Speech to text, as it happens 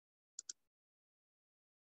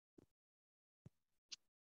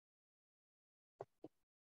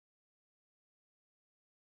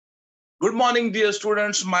Good morning, dear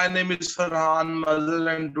students. My name is Ferhan Mazher,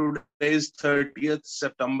 and today is 30th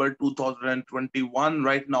September 2021.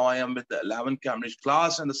 Right now, I am with the 11th Cambridge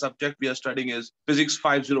class, and the subject we are studying is Physics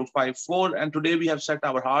 5054. And today we have set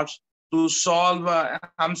our hearts to solve a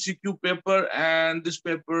MCQ paper, and this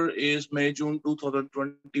paper is May June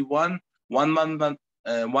 2021. One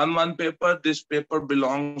month paper. This paper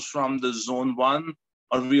belongs from the Zone 1,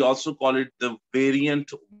 or we also call it the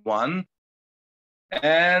Variant 1.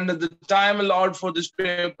 And the time allowed for this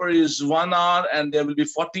paper is 1 hour, and there will be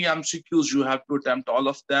 40 MCQs. You have to attempt all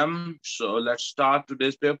of them. So let's start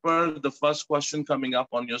today's paper. The first question coming up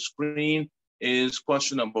on your screen is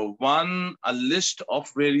question number 1. A list of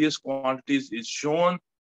various quantities is shown.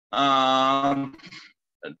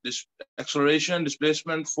 This acceleration,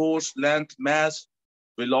 displacement, force, length, mass,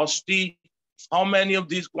 velocity. How many of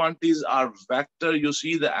these quantities are vector? You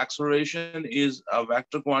see the acceleration is a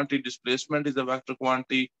vector quantity, displacement is a vector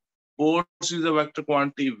quantity, force is a vector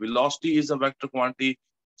quantity, velocity is a vector quantity.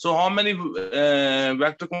 So how many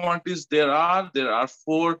vector quantities there are? There are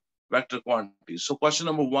 4 vector quantities. So question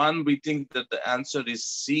number 1, we think that the answer is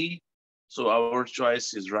C. So our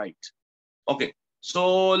choice is right. Okay,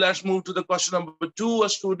 so let's move to the question number 2. A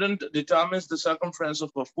student determines the circumference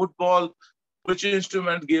of a football. Which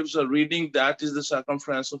instrument gives a reading that is the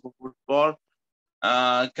circumference of a football?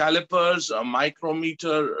 Calipers, a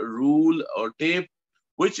micrometer, rule, or tape.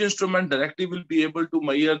 Which instrument directly will be able to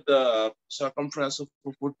measure the circumference of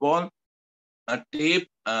a football? A tape,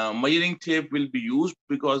 measuring tape will be used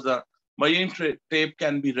because the measuring tape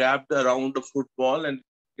can be wrapped around the football and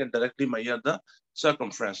can directly measure the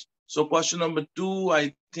circumference. So question number 2,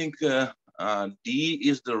 I think D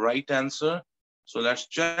is the right answer. So let's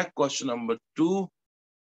check question number 2.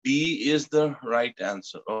 D is the right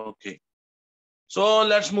answer. Okay. So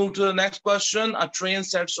let's move to the next question. A train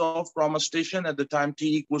sets off from a station at the time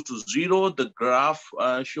t equals to 0. The graph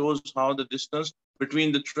shows how the distance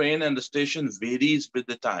between the train and the station varies with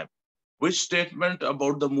the time. Which statement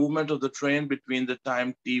about the movement of the train between the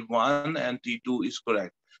time t1 and t2 is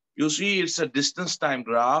correct? You see, it's a distance time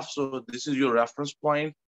graph. So this is your reference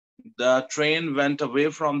point. The train went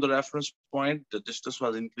away from the reference point, the distance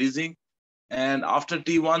was increasing, and after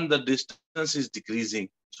T1, the distance is decreasing.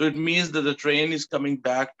 So it means that the train is coming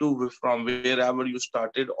back to from wherever you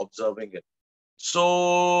started observing it.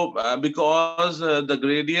 So because the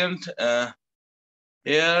gradient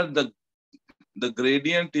here, the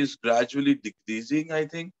gradient is gradually decreasing, I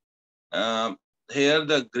think. Here,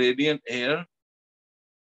 the gradient here,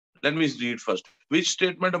 let me read first. Which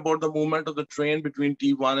statement about the movement of the train between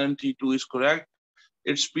T1 and T2 is correct?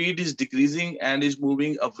 Its speed is decreasing and is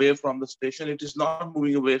moving away from the station. It is not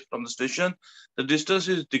moving away from the station. The distance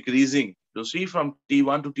is decreasing. You see, from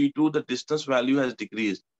T1 to T2, the distance value has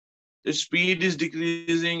decreased. The speed is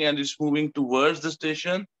decreasing and it's moving towards the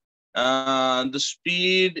station. The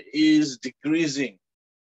speed is decreasing.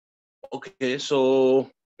 Okay,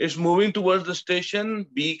 so it's moving towards the station.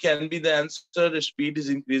 B can be the answer. The speed is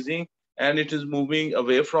increasing and it is moving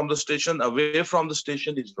away from the station. Away from the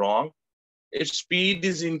station is wrong. Its speed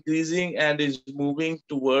is increasing and is moving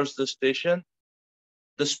towards the station.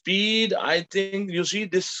 The speed, I think, you see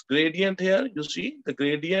this gradient here, you see the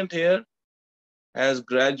gradient here has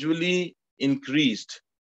gradually increased.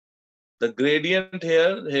 The gradient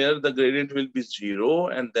here the gradient will be 0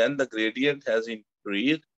 and then the gradient has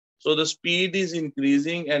increased. So the speed is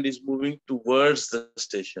increasing and is moving towards the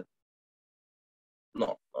station.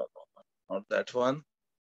 No, not that one.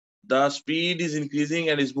 The speed is increasing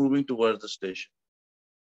and is moving towards the station.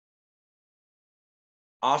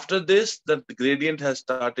 After this, the gradient has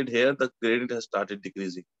started here, the gradient has started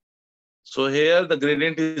decreasing. So here the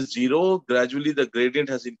gradient is 0, gradually the gradient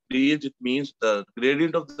has increased. It means the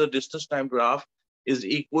gradient of the distance time graph is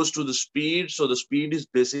equals to the speed. So the speed is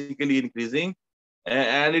basically increasing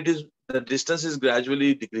and the distance is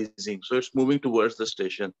gradually decreasing. So it's moving towards the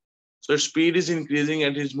station. So its speed is increasing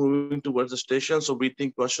and it's moving towards the station. So we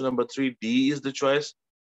think question number 3, D is the choice.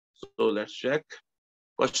 So let's check.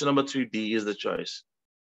 Question number 3, D is the choice.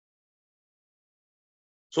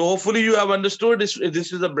 So hopefully you have understood this.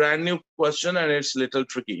 This is a brand new question and it's a little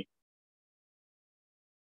tricky.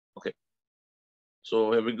 Okay.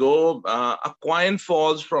 So here we go. A coin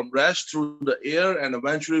falls from rest through the air and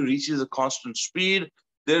eventually reaches a constant speed.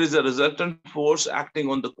 There is a resultant force acting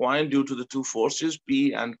on the coin due to the 2 forces,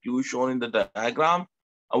 P and Q, shown in the diagram.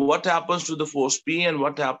 What happens to the force P and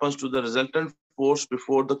what happens to the resultant force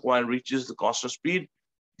before the coin reaches the constant speed?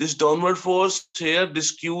 This downward force here,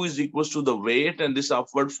 this Q is equals to the weight, and this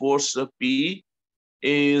upward force P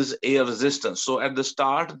is air resistance. So at the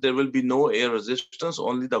start, there will be no air resistance,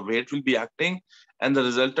 only the weight will be acting, and the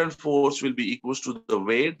resultant force will be equals to the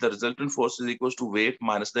weight. The resultant force is equals to weight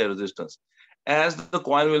minus the air resistance. As the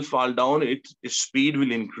coin will fall down, its speed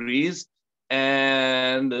will increase,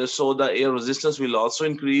 and so the air resistance will also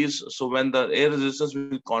increase. So when the air resistance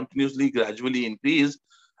will continuously, gradually increase,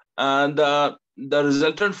 and the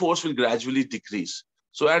resultant force will gradually decrease.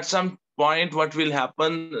 So at some point, what will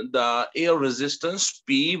happen? The air resistance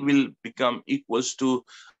P will become equals to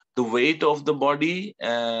the weight of the body,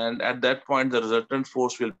 and at that point, the resultant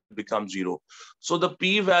force will become zero. So the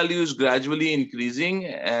P value is gradually increasing,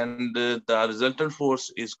 and the resultant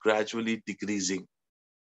force is gradually decreasing.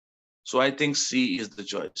 So I think C is the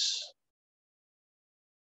choice.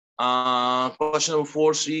 Question number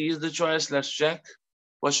 4C is the choice. Let's check.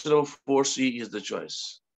 Question number 4C is the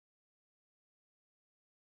choice.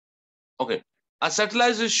 Okay. A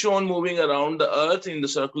satellite is shown moving around the Earth in the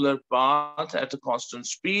circular path at a constant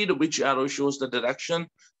speed. Which arrow shows the direction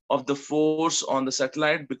of the force on the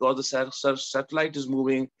satellite? Because the satellite is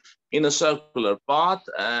moving in a circular path,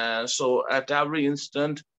 so at every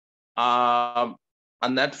instant, a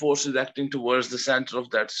net force is acting towards the center of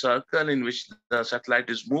that circle in which the satellite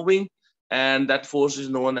is moving. And that force is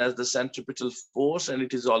known as the centripetal force, and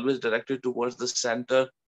it is always directed towards the center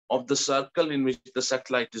of the circle in which the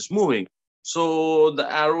satellite is moving. So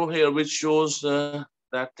the arrow here which shows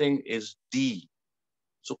that thing is D.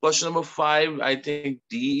 So question number 5, I think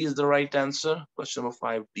D is the right answer. Question number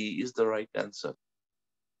 5, D is the right answer.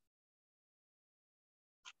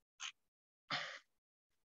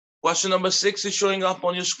 Question number 6 is showing up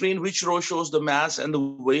on your screen. Which row shows the mass and the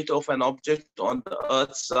weight of an object on the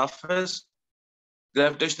Earth's surface?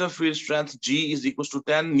 Gravitational field strength G is equals to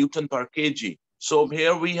 10 Newton per kg. So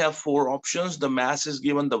here we have 4 options. The mass is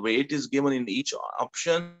given, the weight is given in each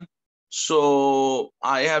option. So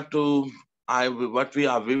I have to, what we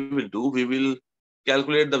will do, we will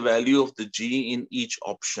calculate the value of the G in each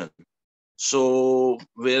option. So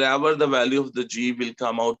wherever the value of the G will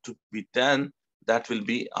come out to be 10, that will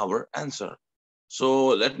be our answer. So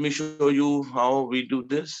let me show you how we do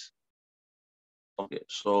this. Okay,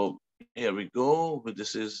 so here we go.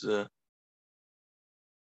 This is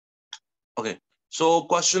okay. So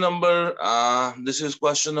question number, this is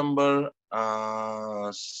question number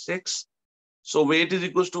 6. So weight is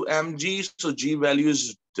equals to mg. So G value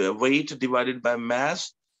is the weight divided by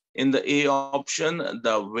mass. In the A option,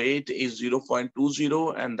 the weight is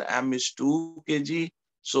 0.20 and the m is 2 kg.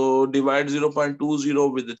 So divide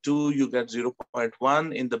 0.20 with the 2, you get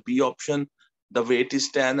 0.1. In the B option, the weight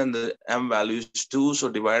is 10 and the m value is 2. So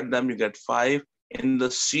divide them, you get 5. In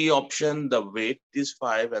the C option, the weight is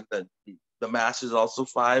 5 and the mass is also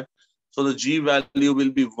 5. So the G value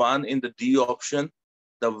will be 1 in the D option.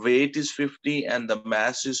 The weight is 50 and the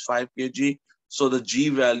mass is 5 kg. So the G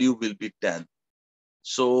value will be 10.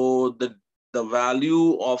 So the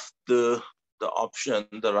value of the option,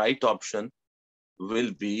 the right option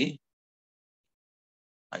will be,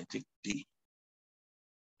 I think D.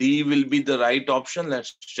 D will be the right option.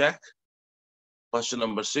 Let's check. Question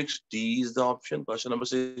number 6, D is the option. Question number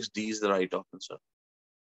 6, D is the right option, sir.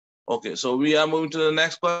 Okay, so we are moving to the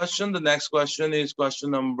next question. The next question is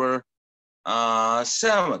question number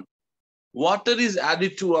 7. Water is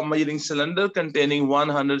added to a measuring cylinder containing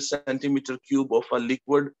 100 centimeter cube of a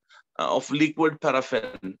liquid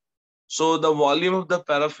paraffin. So the volume of the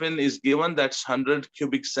paraffin is given, that's 100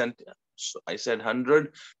 cubic centimeter. So I said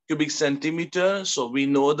 100 cubic centimeter. So we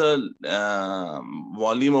know the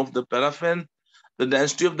volume of the paraffin. The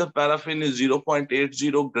density of the paraffin is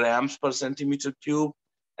 0.80 grams per centimeter cube,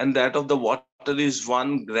 and that of the water is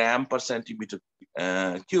 1 gram per centimeter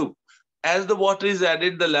cube. As the water is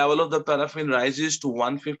added, the level of the paraffin rises to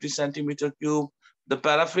 150 centimeter cube. The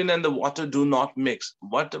paraffin and the water do not mix.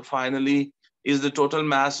 What finally is the total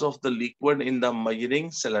mass of the liquid in the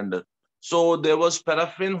measuring cylinder? So there was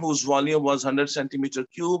paraffin whose volume was 100 centimeter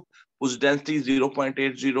cube, whose density is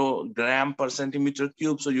 0.80 gram per centimeter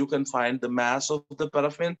cube. So you can find the mass of the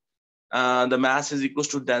paraffin. The mass is equals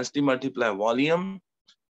to density multiply volume.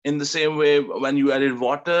 In the same way, when you added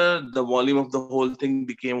water, the volume of the whole thing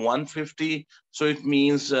became 150. So it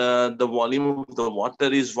means the volume of the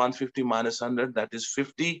water is 150 minus 100, that is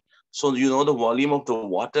 50. So you know the volume of the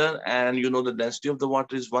water and you know the density of the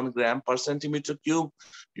water is 1 gram per centimeter cube.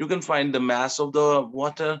 You can find the mass of the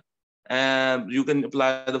water and you can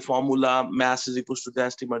apply the formula mass is equals to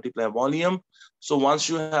density multiply volume. So once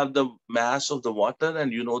you have the mass of the water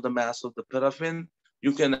and you know the mass of the paraffin,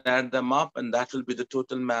 you can add them up and that will be the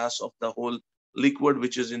total mass of the whole liquid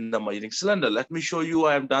which is in the measuring cylinder. Let me show you,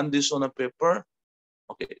 I have done this on a paper.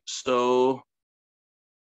 Okay, so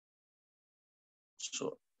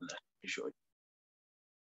me show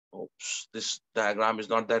you. Oops, this diagram is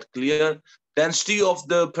not that clear. Density of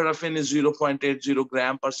the paraffin is 0.80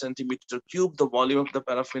 gram per centimeter cube. The volume of the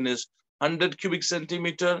paraffin is 100 cubic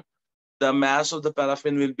centimeter. The mass of the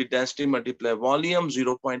paraffin will be density multiplied volume,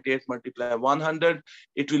 0.8 multiplied 100.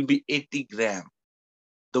 It will be 80 gram.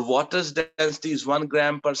 The water's density is 1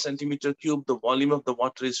 gram per centimeter cube. The volume of the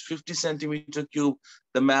water is 50 centimeter cube.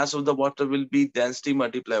 The mass of the water will be density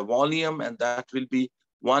multiplied volume, and that will be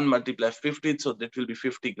 1 multiplied 50, so that will be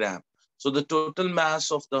 50 gram. So the total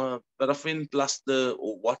mass of the paraffin plus the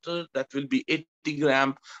water, that will be 80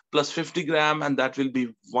 gram plus 50 gram, and that will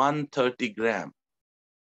be 130 gram.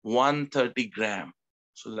 130 gram.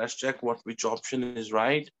 So let's check which option is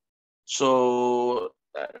right. So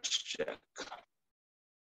let's check.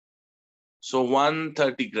 So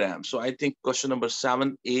 130 grams. So I think question number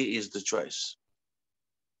 7A is the choice.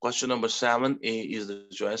 Question number 7A is the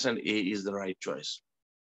choice, and A is the right choice.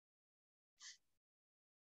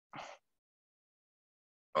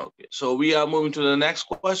 Okay, so we are moving to the next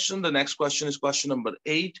question. The next question is question number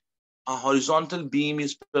 8. A horizontal beam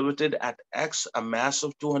is pivoted at X. A mass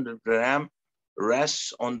of 200 gram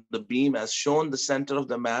rests on the beam as shown. The center of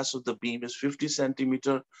the mass of the beam is 50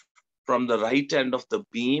 centimeter from the right end of the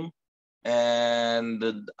beam, and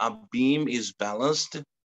a beam is balanced.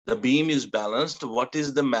 The beam is balanced. What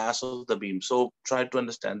is the mass of the beam? So try to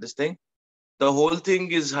understand this thing. The whole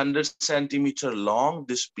thing is 100 centimeter long.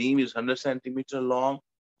 This beam is 100 centimeter long.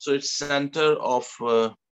 So its center of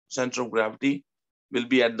gravity will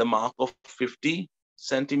be at the mark of 50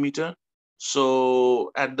 centimeter.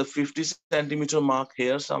 So at the 50 centimeter mark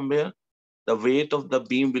here somewhere, the weight of the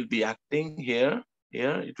beam will be acting here.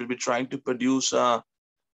 It will be trying to produce a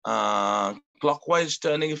clockwise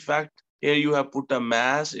turning effect. Here you have put a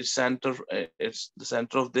mass. It's the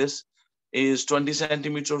center of this is 20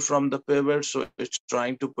 centimeter from the pivot, so it's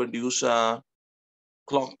trying to produce a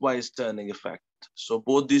clockwise turning effect. So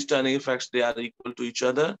both these turning effects, they are equal to each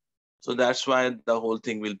other. So that's why the whole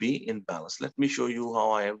thing will be in balance. Let me show you how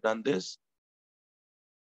I have done this.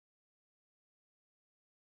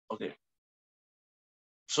 Okay.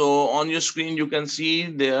 So on your screen, you can see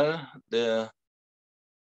there,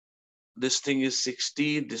 this thing is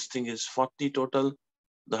 60, this thing is 40 total.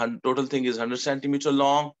 The total thing is 100 centimeter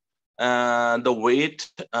long. The weight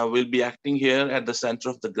will be acting here at the center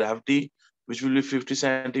of the gravity, which will be 50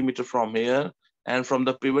 centimeter from here. And from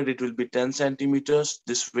the pivot, it will be 10 centimeters.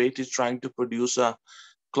 This weight is trying to produce a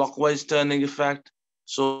clockwise turning effect.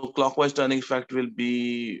 So clockwise turning effect will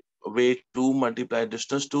be weight 2 multiplied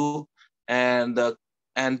distance 2. And the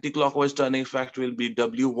anti-clockwise turning effect will be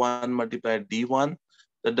W1 multiplied D1.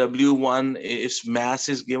 The W1 is mass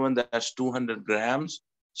is given, that's 200 grams.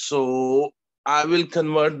 So I will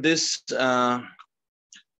convert this.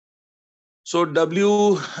 So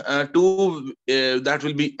W2, that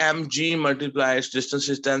will be mg multiplied distance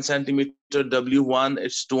is 10 centimeter. W1,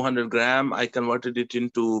 it's 200 gram. I converted it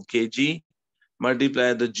into kg.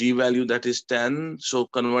 Multiply the g value, that is 10. So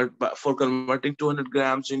for converting 200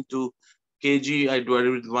 grams into kg, I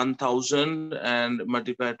divided with 1000 and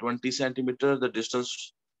multiply 20 centimeter. The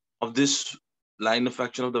distance of this line of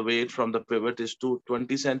action of the weight from the pivot is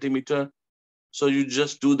 20 centimeter. So you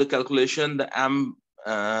just do the calculation. The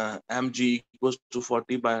mg equals to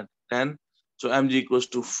 40 by 10. So mg equals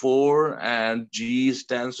to 4 and g is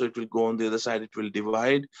 10. So it will go on the other side, it will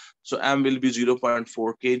divide. So m will be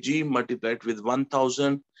 0.4 kg multiplied with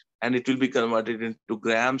 1000 and it will be converted into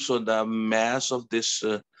grams. So the mass of this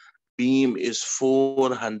beam is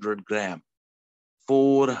 400 gram.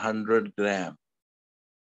 400 gram.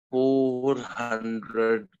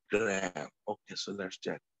 400 gram. Okay, so let's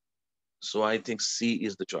check. So I think C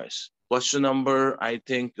is the choice. Question number, I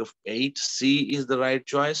think of 8, C is the right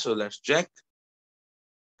choice. So let's check.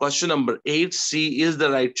 Question number 8, C is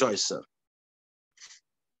the right choice, sir.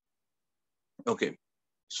 Okay.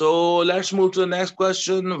 So let's move to the next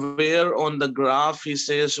question. Where on the graph, he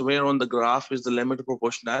says, where on the graph is the limit of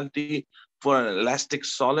proportionality for an elastic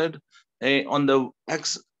solid? On the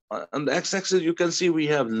x-axis, you can see we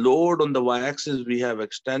have load. On the y-axis, we have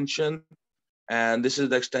extension. And this is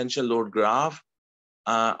the extension load graph.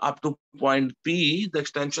 Up to point P, the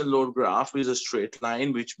extension load graph is a straight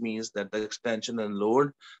line, which means that the extension and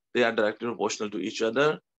load, they are directly proportional to each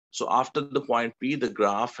other. So after the point P, the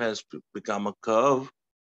graph has become a curve.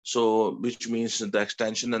 So which means the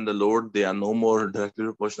extension and the load, they are no more directly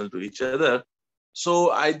proportional to each other.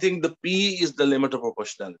 So I think the P is the limit of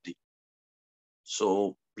proportionality.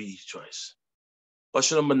 So B choice.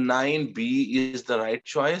 Question number 9, B is the right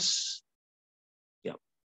choice.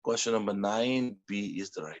 Question number 9, B is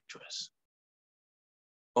the right choice.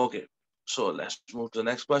 Okay, So let's move to the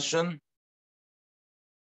next question.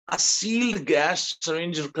 A sealed gas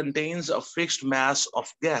syringe contains a fixed mass of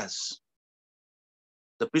gas.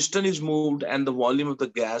 The piston is moved and the volume of the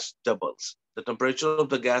gas doubles. The temperature of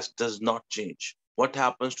the gas does not change. What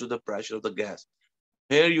happens to the pressure of the gas?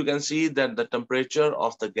 Here you can see that the temperature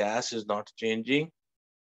of the gas is not changing.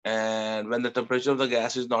 And when the temperature of the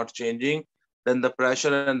gas is not changing, then the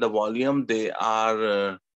pressure and the volume, they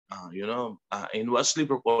are, inversely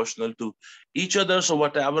proportional to each other. So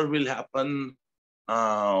whatever will happen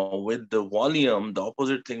with the volume, the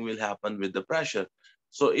opposite thing will happen with the pressure.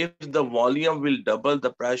 So if the volume will double,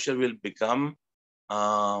 the pressure will become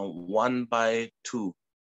 1/2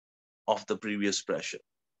 of the previous pressure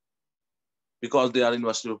because they are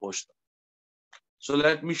inversely proportional. So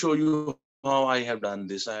let me show you how I have done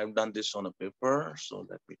this. I have done this on a paper. So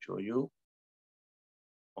let me show you.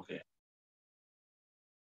 Okay.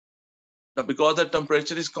 Now, because the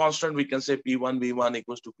temperature is constant, we can say P1 V1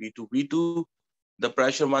 equals to P2 V2. The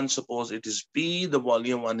pressure one, suppose it is P, the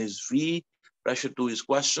volume one is V, pressure two is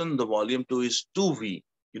question, the volume two is 2V.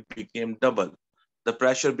 It became double. The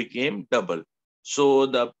pressure became double. So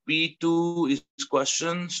the P2 is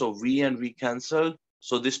question, so V and V cancel.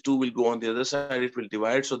 So this two will go on the other side, it will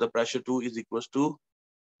divide. So the pressure two is equals to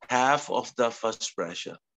half of the first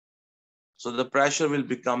pressure. So the pressure will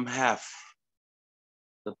become half.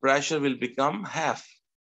 The pressure will become half.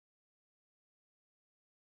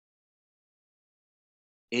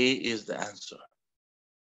 A is the answer.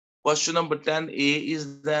 Question number 10, A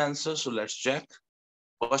is the answer. So let's check.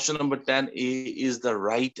 Question number 10, A is the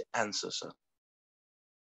right answer, sir.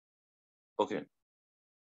 Okay.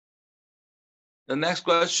 The next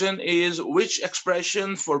question is, which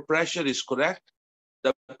expression for pressure is correct?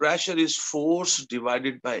 The pressure is force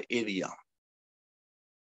divided by area.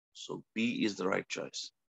 So B is the right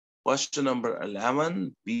choice. Question number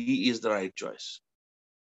 11, B is the right choice.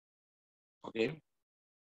 Okay.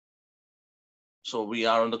 So we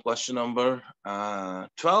are on the question number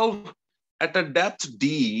 12. At a depth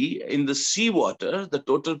D in the seawater, the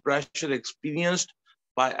total pressure experienced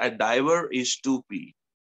by a diver is 2P,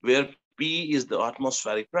 where P is the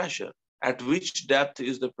atmospheric pressure. At which depth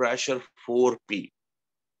is the pressure 4P?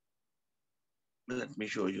 Let me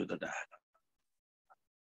show you the diagram.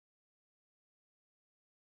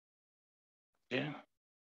 Okay.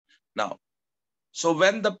 Now, so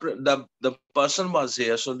when the person was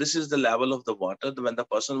here, so this is the level of the water. When the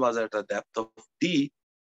person was at a depth of D,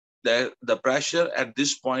 the pressure at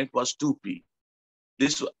this point was 2P.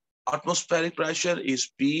 This atmospheric pressure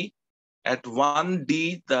is P. At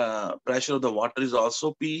 1D, the pressure of the water is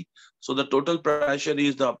also P. So the total pressure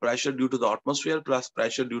is the pressure due to the atmosphere plus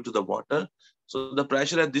pressure due to the water. So the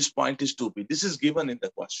pressure at this point is 2P. This is given in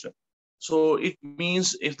the question. So it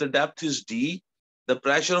means if the depth is D, the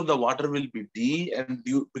pressure of the water will be D, and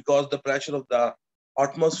because the pressure of the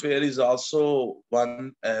atmosphere is also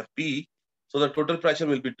 1P, so the total pressure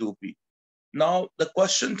will be 2P. Now, the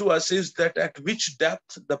question to us is that at which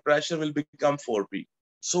depth the pressure will become 4P.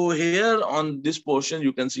 So here on this portion,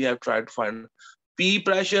 you can see I've tried to find P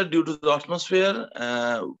pressure due to the atmosphere,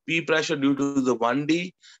 P pressure due to the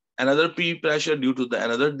 1D, another P pressure due to the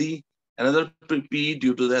another D, another P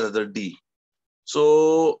due to the another D.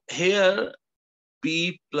 So here,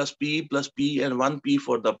 P plus P plus P and 1P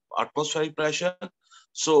for the atmospheric pressure.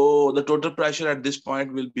 So the total pressure at this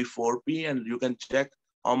point will be 4P, and you can check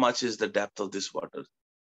how much is the depth of this water.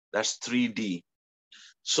 That's 3D.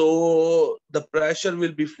 So the pressure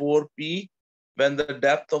will be 4P when the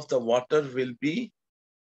depth of the water will be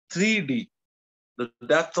 3D. The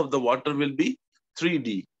depth of the water will be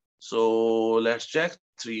 3D. So let's check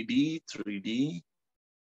 3D, 3D,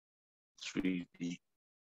 3D.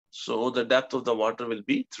 So the depth of the water will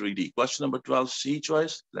be 3D. Question number 12, C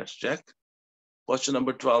choice. Let's check. Question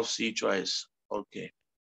number 12, C choice. Okay.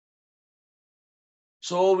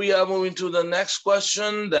 So we are moving to the next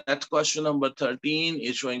question. That question number 13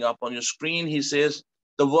 is showing up on your screen. He says,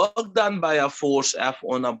 the work done by a force F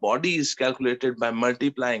on a body is calculated by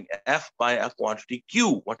multiplying F by a quantity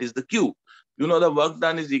Q. What is the Q? You know, the work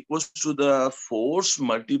done is equals to the force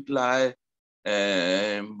multiplied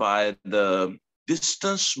by the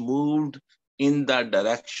distance moved in the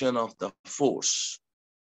direction of the force.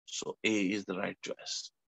 So A is the right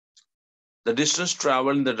choice. The distance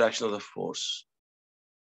traveled in the direction of the force.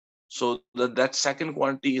 So that second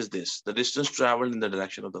quantity is this, the distance traveled in the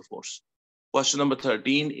direction of the force. Question number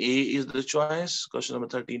 13, A is the choice. Question number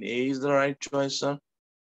 13, A is the right choice, sir.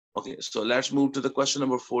 Okay, so let's move to the question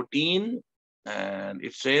number 14. And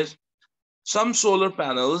it says, some solar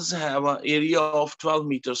panels have an area of 12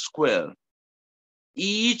 meters square.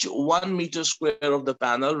 Each 1 meter square of the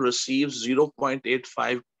panel receives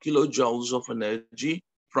 0.85 kilojoules of energy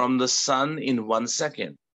from the sun in 1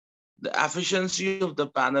 second. The efficiency of the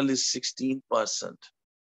panel is 16%.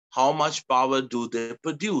 How much power do they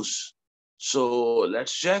produce? So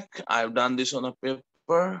let's check. I've done this on a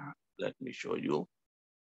paper. Let me show you.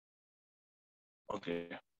 Okay,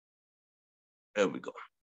 there we go.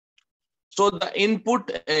 So the input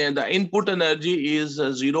energy is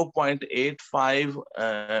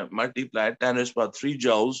 0.85 multiplied 10 raised to 3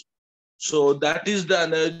 joules. So that is the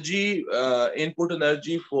energy, input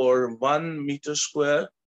energy for 1 meter square,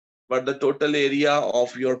 but the total area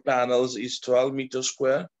of your panels is 12 meters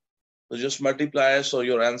square. So just multiply, so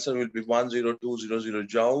your answer will be 10200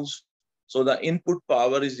 joules. So the input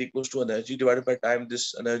power is equals to energy divided by time.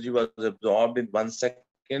 This energy was absorbed in 1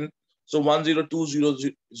 second. So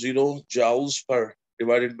 10200 joules per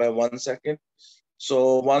divided by 1 second.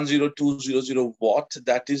 So 10200 watt,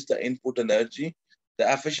 that is the input energy.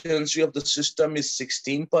 The efficiency of the system is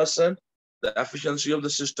 16%. The efficiency of the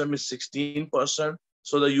system is 16%.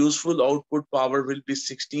 So the useful output power will be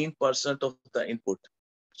 16% of the input.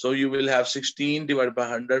 So you will have 16 divided by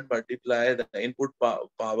 100 multiply the input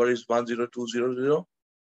power is 10200.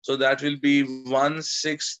 So that will be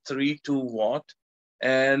 1632 watt.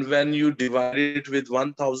 And when you divide it with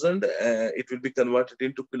 1000, it will be converted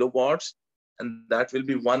into kilowatts, and that will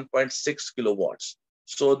be 1.6 kilowatts.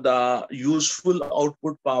 So the useful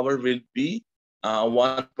output power will be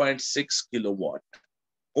 1.6 kilowatt.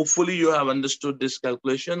 Hopefully you have understood this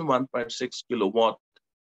calculation. 1.6 kilowatt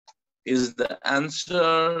is the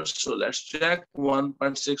answer. So let's check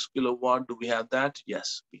 1.6 kilowatt. Do we have that?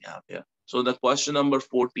 Yes, we have here. So the question number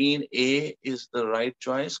 14A is the right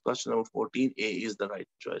choice. Question number 14A is the right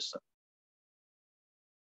choice.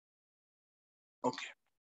 Okay.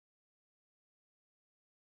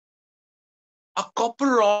 A copper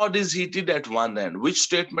rod is heated at one end. Which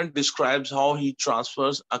statement describes how heat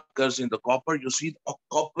transfers occurs in the copper? You see, a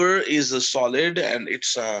copper is a solid and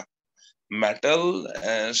it's a metal.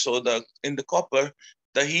 So in the copper,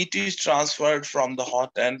 the heat is transferred from the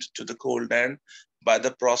hot end to the cold end by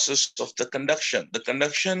the process of the conduction. The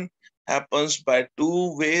conduction happens by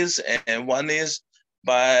two ways, and one is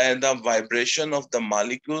by the vibration of the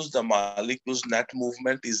molecules. The molecules net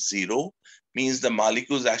movement is zero, means the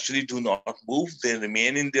molecules actually do not move. They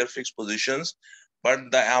remain in their fixed positions,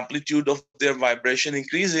 but the amplitude of their vibration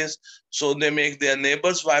increases. So they make their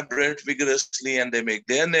neighbors vibrate vigorously and they make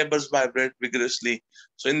their neighbors vibrate vigorously.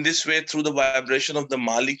 So in this way, through the vibration of the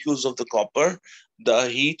molecules of the copper, the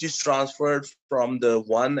heat is transferred from the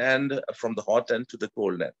one end, from the hot end to the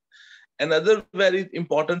cold end. Another very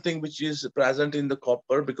important thing which is present in the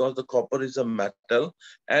copper, because the copper is a metal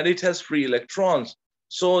and it has free electrons.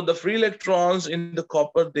 So the free electrons in the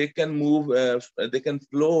copper, they can move, they can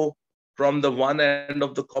flow from the one end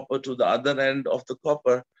of the copper to the other end of the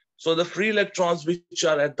copper. So the free electrons which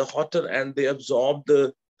are at the hotter end, they absorb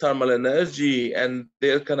the thermal energy and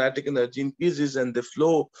their kinetic energy increases and they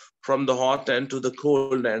flow from the hot end to the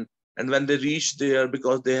cold end. And when they reach there,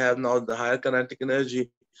 because they have now the higher kinetic energy,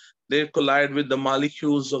 they collide with the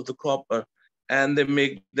molecules of the copper and they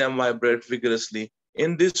make them vibrate vigorously.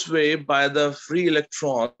 In this way, by the free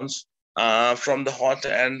electrons from the hot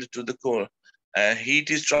end to the cold, heat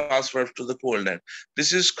is transferred to the cold end.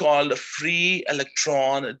 This is called free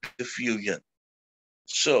electron diffusion.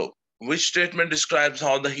 So, which statement describes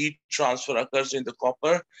how the heat transfer occurs in the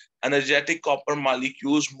copper? Energetic copper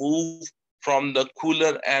molecules move from the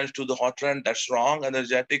cooler end to the hotter end. That's wrong.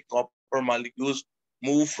 Energetic copper molecules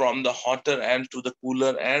move from the hotter end to the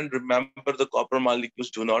cooler end. Remember, the copper molecules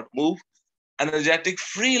do not move. Energetic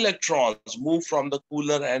free electrons move from the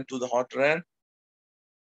cooler end to the hotter end.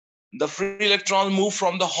 The free electrons move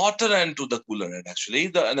from the hotter end to the cooler end. Actually,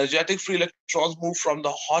 the energetic free electrons move from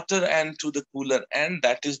the hotter end to the cooler end.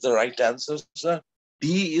 That is the right answer, sir.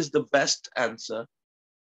 D is the best answer.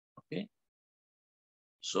 Okay.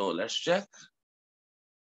 So let's check.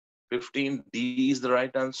 15, D is the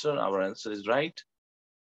right answer. Our answer is right.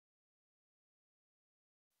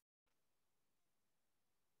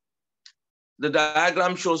 The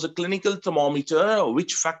diagram shows a clinical thermometer.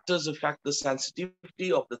 Which factors affect the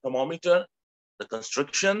sensitivity of the thermometer? The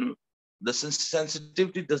constriction. The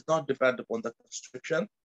sensitivity does not depend upon the constriction.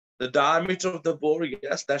 The diameter of the bore,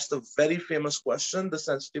 yes, that's the very famous question. The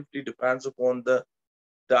sensitivity depends upon the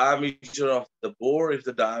diameter of the bore. If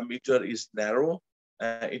the diameter is narrow,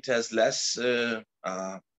 it has less,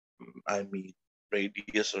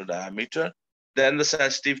 radius or diameter, then the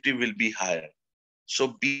sensitivity will be higher.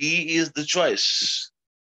 So B is the choice.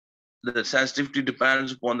 The sensitivity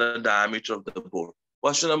depends upon the diameter of the bore.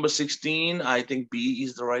 Question number 16, I think B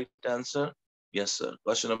is the right answer. Yes, sir.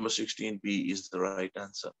 Question number 16, B is the right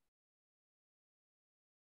answer.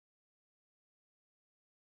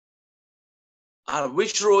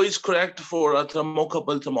 Which row is correct for a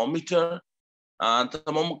thermocouple thermometer?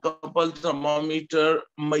 Thermocouple thermometer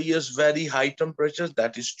measures very high temperatures.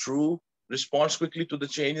 That is true. Responds quickly to the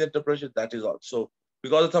change in the temperature. That is also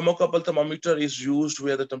because the thermocouple thermometer is used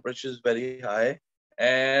where the temperature is very high.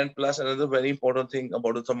 And plus another very important thing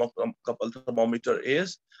about the thermocouple thermometer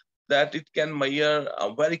is that it can measure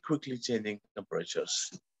very quickly changing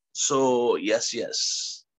temperatures. So yes,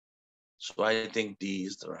 yes. So I think D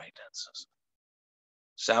is the right answer.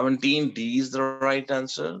 17, D is the right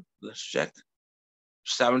answer. Let's check.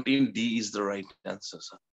 17, D is the right answer,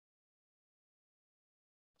 sir.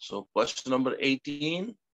 So question number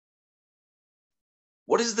 18.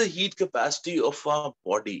 What is the heat capacity of our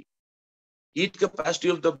body? Heat capacity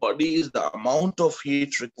of the body is the amount of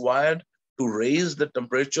heat required to raise the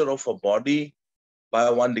temperature of a body by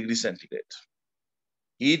 1 degree centigrade.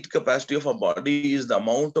 Heat capacity of a body is the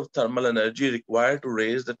amount of thermal energy required to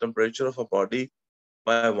raise the temperature of a body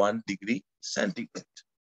by 1 degree centigrade.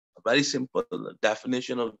 A very simple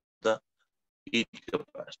definition of the heat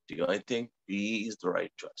capacity. I think B is the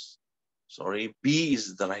right choice. Sorry, B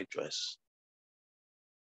is the right choice.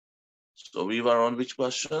 So we were on which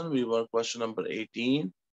question? We were question number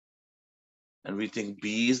 18. And we think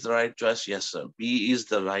B is the right choice. Yes, sir. B is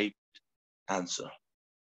the right answer.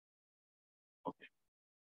 Okay.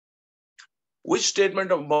 Which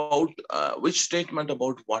statement about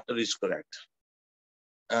water is correct?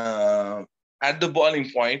 At the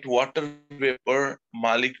boiling point, water vapor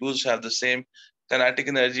molecules have the same kinetic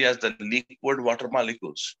energy as the liquid water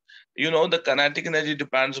molecules. You know, the kinetic energy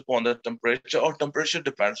depends upon the temperature, or temperature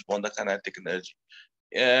depends upon the kinetic energy.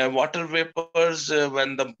 Water vapors,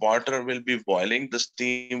 when the water will be boiling, the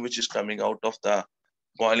steam which is coming out of the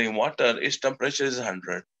boiling water, its temperature is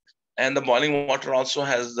 100. And the boiling water also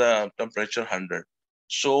has the temperature 100.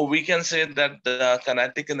 So we can say that the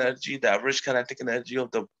kinetic energy, the average kinetic energy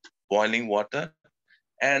of the boiling water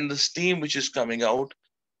and the steam which is coming out,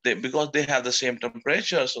 because they have the same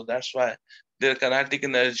temperature, so that's why their kinetic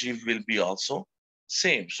energy will be also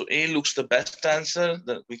same. So A looks the best answer.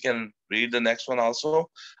 We can read the next one also.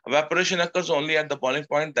 Evaporation occurs only at the boiling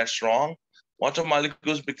point. That's wrong. Water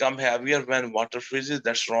molecules become heavier when water freezes.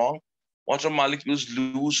 That's wrong. Water molecules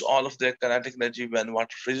lose all of their kinetic energy when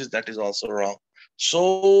water freezes. That is also wrong.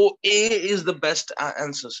 So A is the best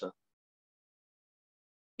answer, sir.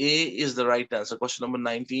 A is the right answer. Question number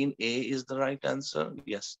 19, A is the right answer.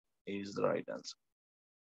 Yes, A is the right answer.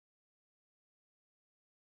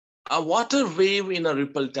 A water wave in a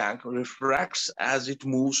ripple tank refracts as it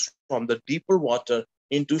moves from the deeper water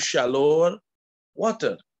into shallower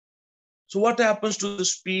water. So what happens to the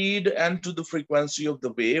speed and to the frequency of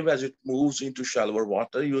the wave as it moves into shallower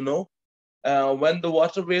water? You know, when the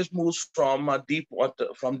water waves moves from deep water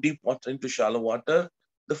into shallow water,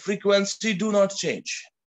 the frequency do not change.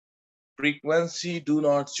 Frequency do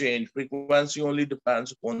not change. Frequency only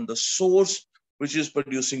depends upon the source which is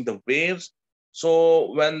producing the waves.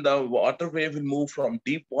 So when the water wave will move from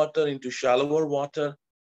deep water into shallower water,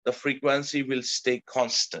 the frequency will stay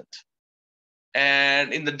constant.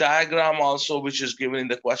 And in the diagram also, which is given in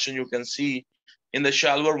the question, you can see in the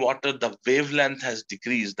shallower water, the wavelength has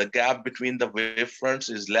decreased. The gap between the wavefronts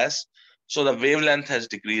is less. So the wavelength has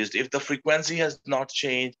decreased. If the frequency has not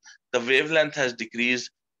changed, the wavelength has decreased,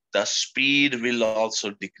 the speed will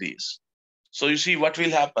also decrease. So you see what will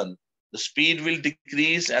happen? The speed will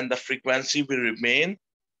decrease and the frequency will remain,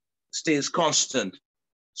 stays constant.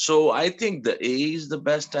 So I think the A is the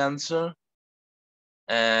best answer.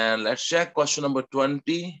 And let's check question number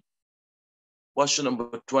 20. Question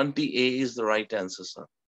number 20, A is the right answer, sir.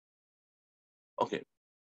 Okay.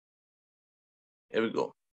 Here we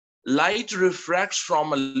go. Light refracts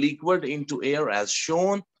from a liquid into air as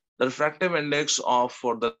shown. The refractive index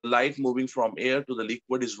for the light moving from air to the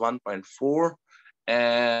liquid is 1.4.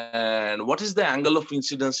 And what is the angle of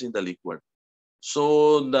incidence in the liquid?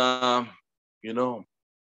 So the,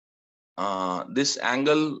 this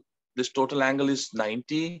angle, this total angle is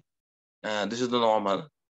 90. And this is the normal.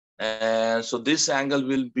 And so this angle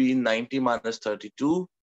will be 90 minus 32.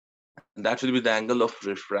 And that will be the angle of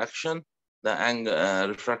refraction. The angle,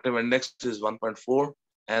 refractive index is 1.4.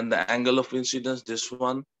 And the angle of incidence, this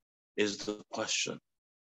one is the question.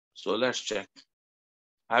 So let's check.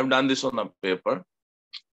 I've done this on a paper.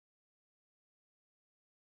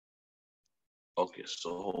 Okay,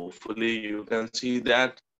 so hopefully you can see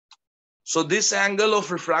that. So this angle of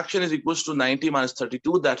refraction is equals to 90 minus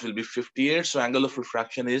 32. That will be 58. So angle of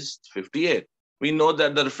refraction is 58. We know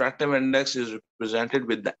that the refractive index is represented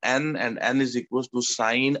with the n, and n is equals to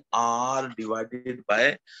sine r divided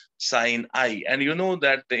by sine I. And you know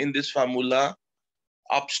that in this formula,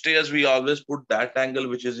 upstairs we always put that angle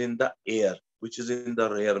which is in the air, which is in the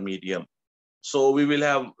rare medium. So we will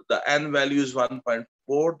have the n value is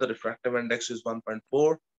 1.4, the refractive index is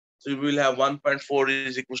 1.4. So we will have 1.4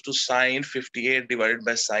 is equals to sine 58 divided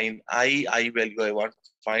by sine I value I want to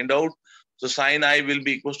find out. So sine I will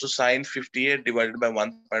be equals to sine 58 divided by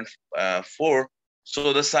 1.4.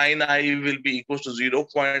 So the sine I will be equals to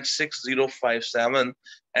 0.6057,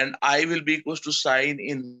 and I will be equals to sine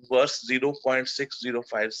inverse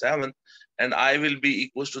 0.6057, and I will be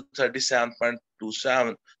equals to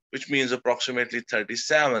 37.27, which means approximately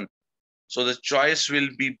 37. So the choice will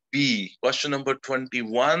be B. Question number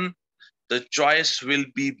 21, the choice will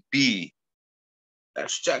be B.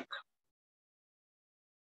 Let's check.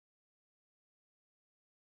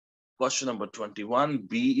 Question number 21,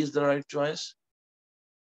 B is the right choice.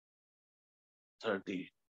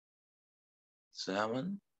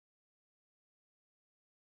 37.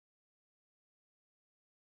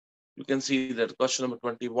 You can see that question number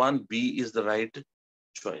 21, B is the right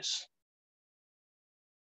choice.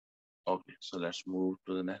 Okay, so let's move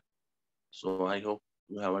to the next. So I hope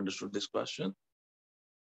you have understood this question.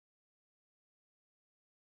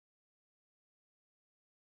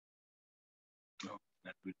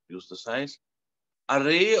 Let me use the size. A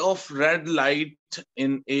ray of red light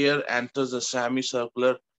in air enters a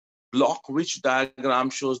semicircular block. Which diagram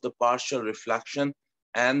shows the partial reflection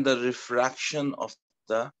and the refraction of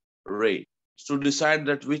the ray? So to decide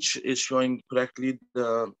that which is showing correctly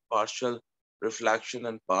the partial reflection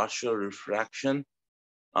and partial refraction,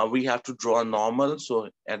 we have to draw a normal. So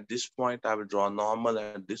at this point, I will draw a normal.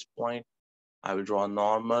 At this point, I will draw a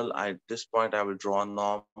normal. At this point, I will draw a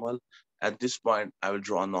normal. At this point, I will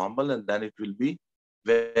draw a normal, and then it will be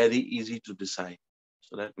very easy to decide.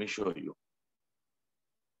 So let me show you.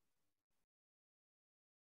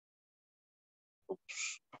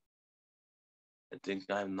 Oops. I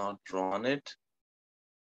think I have not drawn it.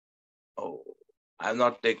 Oh, I have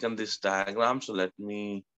not taken this diagram. So let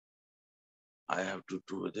me, I have to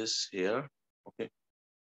do this here. Okay.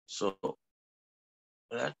 So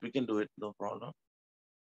that we can do it, no problem.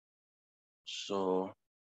 So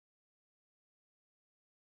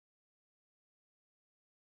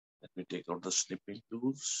let me take out the snipping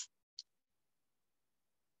tools.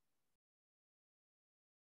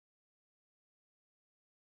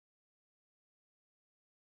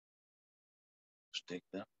 Let's take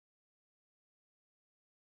that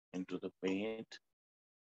into the paint.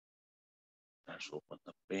 Let's open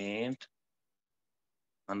the paint.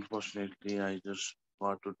 Unfortunately, I just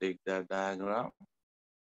want to take that diagram.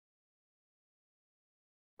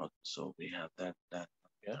 Okay, so we have that diagram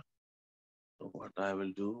here. So what I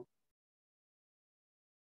will do,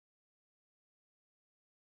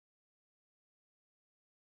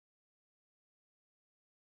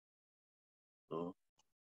 so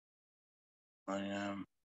I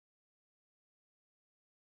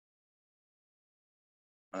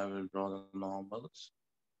will draw the normals.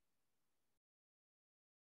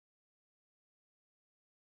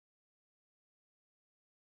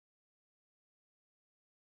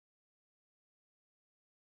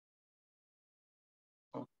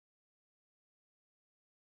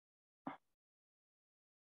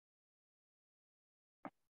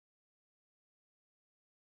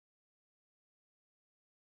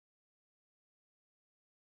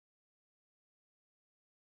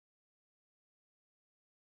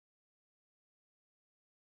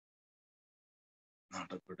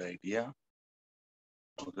 Not a good idea.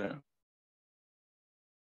 Okay.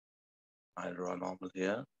 I draw a normal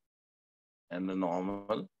here and a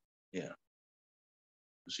normal here.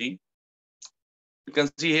 You see? You can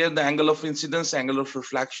see here the angle of incidence, angle of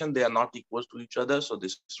reflection, they are not equal to each other. So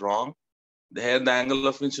this is wrong. Here the angle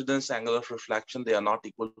of incidence, angle of reflection, they are not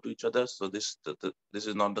equal to each other. So this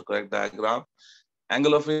is not the correct diagram.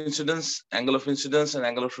 Angle of incidence, and angle of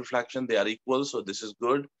reflection, they are equal. So this is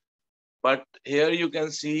good. But here you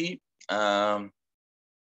can see when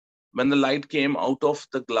the light came out of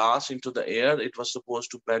the glass into the air, it was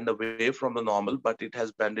supposed to bend away from the normal, but it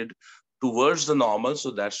has bended towards the normal.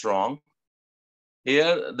 So that's wrong.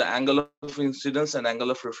 Here, the angle of incidence and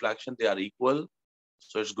angle of reflection, they are equal.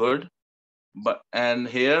 So it's good. But and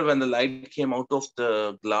here, when the light came out of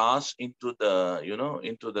the glass into the,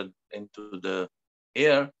 into the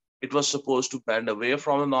air, it was supposed to bend away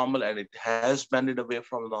from the normal, and it has bended away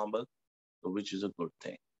from the normal, which is a good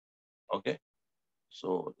thing. Okay.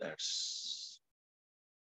 So let's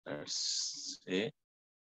say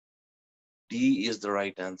D is the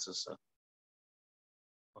right answer, sir.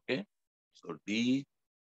 Okay, so D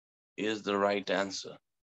is the right answer.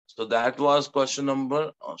 So that was question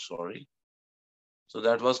number, oh, sorry. So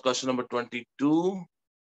that was question number 22.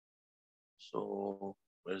 So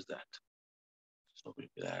where's that? So we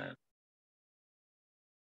got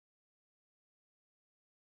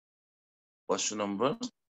question number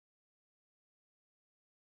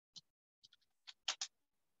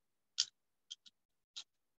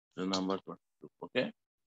the number 22. Okay.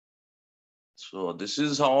 So this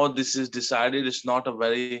is how this is decided. It's not a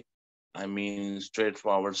very, I mean,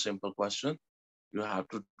 straightforward, simple question. You have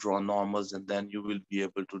to draw normals and then you will be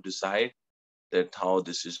able to decide that how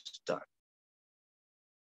this is done.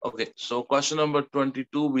 Okay, so question number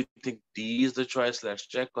 22, we think D is the choice. Let's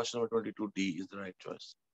check. Question number 22, D is the right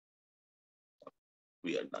choice.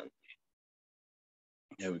 We are done.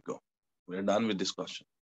 Here we go. We're done with this question.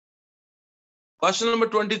 Question number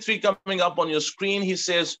 23 coming up on your screen. He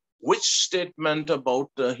says, which statement about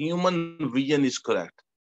human vision is correct?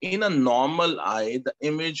 In a normal eye, the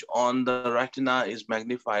image on the retina is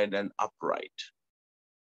magnified and upright.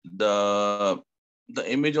 The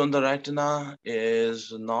image on the retina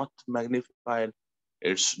is not magnified.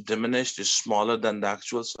 It's diminished, it's smaller than the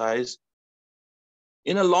actual size.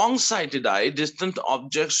 In a long-sighted eye, distant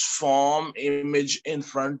objects form image in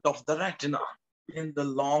front of the retina. In the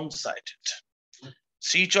long-sighted.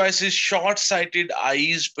 C choice is short-sighted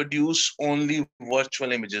eyes produce only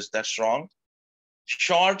virtual images. That's wrong.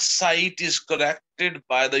 Short sight is corrected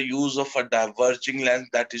by the use of a diverging lens.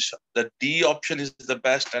 That is, the D option is the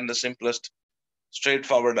best and the simplest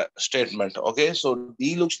straightforward statement. Okay, so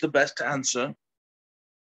D looks the best answer.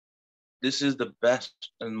 This is the best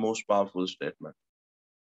and most powerful statement.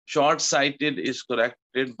 Short-sighted is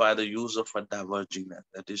corrected by the use of a diverging lens.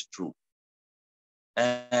 That is true.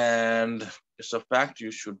 And it's a fact,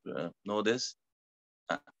 you should know this.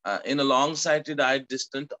 In a long-sighted eye,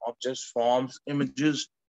 distant objects forms images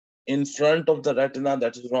in front of the retina.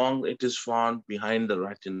 That is wrong. It is found behind the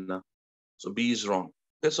retina. So B is wrong.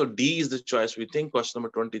 Okay, so D is the choice. We think question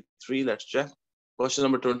number 23. Let's check. Question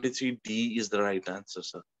number 23, D is the right answer,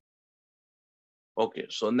 sir. Okay,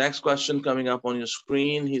 so next question coming up on your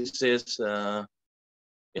screen. He says,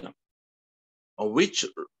 which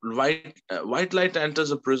white light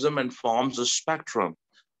enters a prism and forms a spectrum.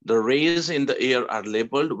 The rays in the air are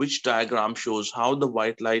labeled. Which diagram shows how the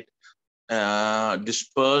white light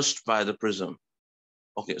dispersed by the prism?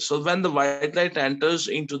 Okay, so when the white light enters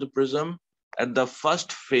into the prism, at the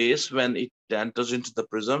first phase, when it enters into the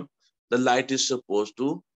prism, the light is supposed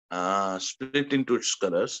to split into its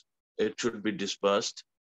colors. It should be dispersed.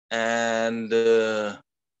 And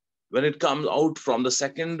when it comes out from the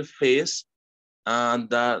second phase,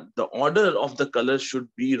 the order of the colors should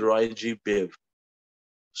be Roy G. Biv.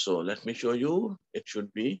 So let me show you. It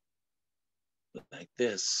should be like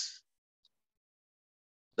this.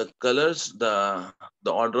 The colors, the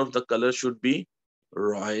order of the color should be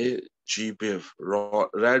Roy G. Biv.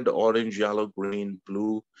 Red, orange, yellow, green,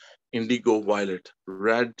 blue, indigo, violet,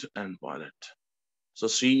 red and violet. So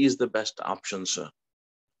C is the best option, sir.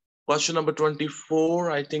 Question number 24,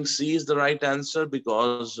 I think C is the right answer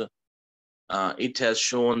because it has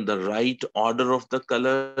shown the right order of the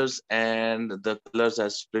colors and the colors are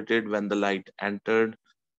splitted when the light entered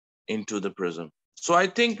into the prism. So I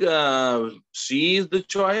think C is the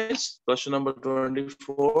choice. Question number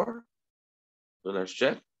 24. So let's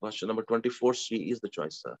check. Question number 24, C is the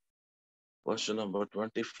choice, sir. Question number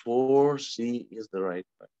 24, C is the right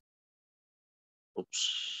one.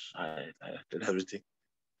 Oops, I did everything.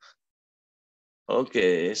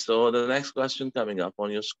 Okay, so the next question coming up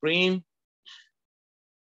on your screen.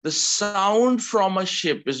 The sound from a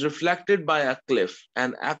ship is reflected by a cliff.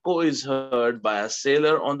 An echo is heard by a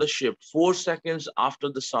sailor on the ship 4 seconds after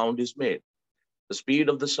the sound is made. The speed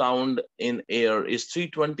of the sound in air is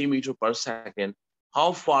 320 meters per second.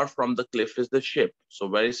 How far from the cliff is the ship? So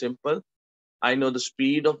very simple. I know the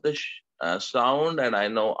speed of the sound and I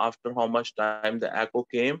know after how much time the echo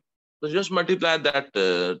came. So just multiply that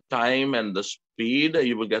time and the speed,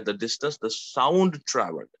 you will get the distance the sound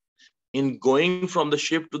traveled in going from the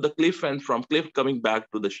ship to the cliff and from cliff coming back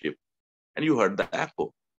to the ship. And you heard the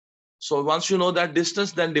echo. So once you know that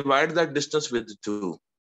distance, then divide that distance with 2.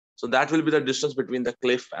 So that will be the distance between the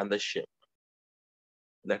cliff and the ship.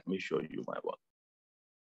 Let me show you my work.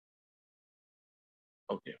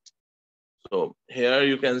 Okay. So here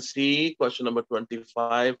you can see question number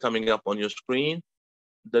 25 coming up on your screen.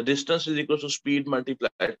 The distance is equal to speed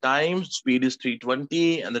multiplied time. Speed is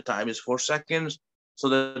 320 and the time is 4 seconds. So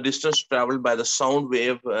the distance traveled by the sound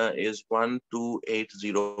wave is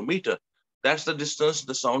 1280 meter. That's the distance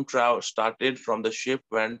the sound started from the ship,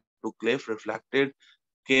 went to cliff, reflected,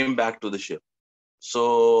 came back to the ship.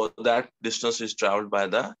 So that distance is traveled by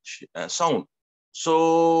the sound.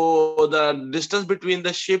 So the distance between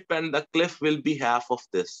the ship and the cliff will be half of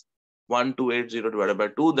this. 1280 divided by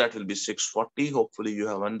 2, that will be 640. Hopefully you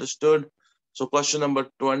have understood. So question number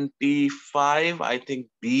 25, I think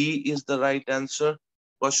B is the right answer.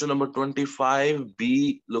 Question number 25,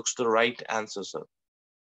 B looks the right answer, sir.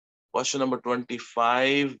 Question number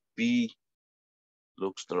 25, B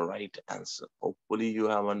looks the right answer. Hopefully you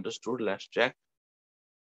have understood. Let's check.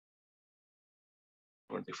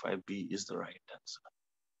 25B is the right answer.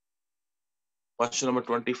 Question number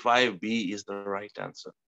 25B is the right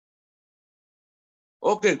answer.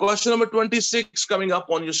 Okay, question number 26 coming up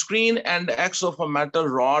on your screen. And the axis of a metal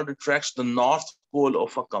rod tracks the north pole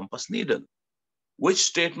of a compass needle. Which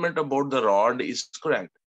statement about the rod is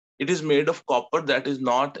correct? It is made of copper that is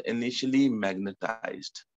not initially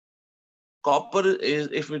magnetized. Copper is,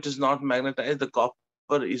 if it is not magnetized, the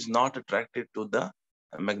copper is not attracted to the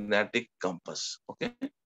magnetic compass. Okay,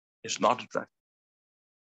 it's not attracted.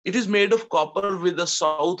 It is made of copper with the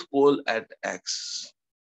south pole at X.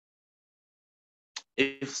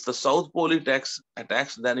 If the south pole at X,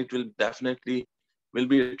 then it will definitely will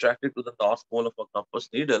be attracted to the north pole of a compass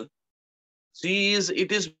needle. C is,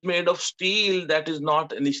 it is made of steel that is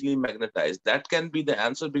not initially magnetized. That can be the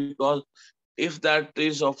answer, because if that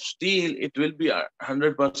is of steel, it will be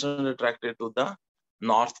 100% attracted to the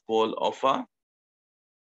north pole of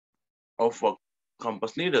a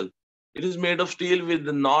compass needle. It is made of steel with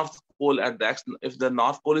the north pole at the X. If the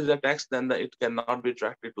north pole is at X, then it cannot be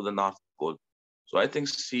attracted to the north pole. So I think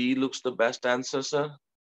C looks the best answer, sir.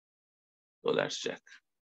 So let's check.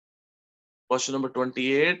 Question number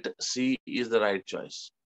 28, C is the right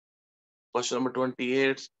choice. Question number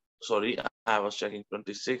 28, sorry, I was checking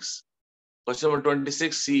 26. Question number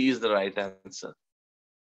 26, C is the right answer.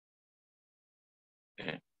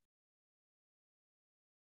 Okay.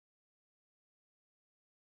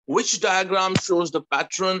 Which diagram shows the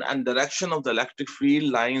pattern and direction of the electric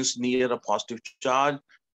field lines near a positive charge?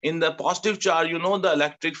 In the positive charge, you know, the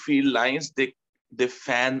electric field lines, they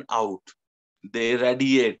fan out, they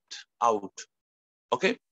radiate out.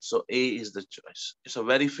 Okay, so A is the choice. It's a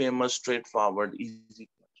very famous, straightforward, easy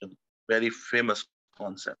question, very famous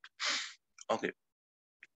concept. Okay,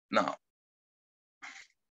 now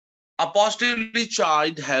a positively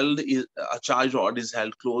charged rod is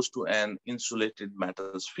held close to an insulated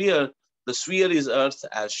metal sphere. The sphere is Earth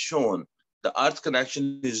as shown. The Earth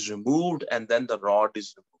connection is removed and then the rod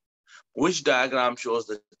is removed. Which diagram shows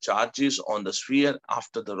the charges on the sphere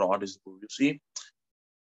after the rod is removed? You see,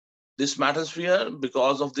 this metal sphere,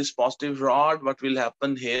 because of this positive rod, what will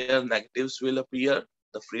happen here? Negatives will appear.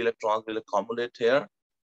 The free electrons will accumulate here.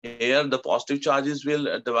 Here, the positive charges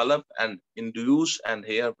will develop and induce, and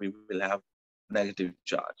here we will have negative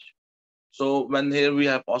charge. So when here we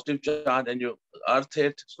have positive charge and your Earth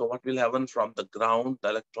hit, so what will happen from the ground? The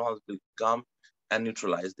electrons will come and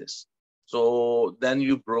neutralize this. So then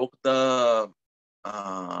you broke the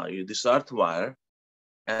this Earth wire,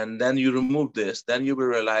 and then you remove this. Then you will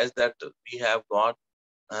realize that we have got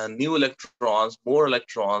new electrons, more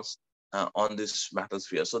electrons on this metal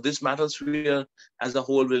sphere. So this metal sphere as a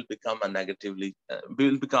whole will become negatively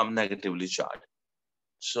charged.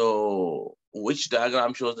 So which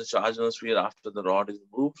diagram shows the charge on the sphere after the rod is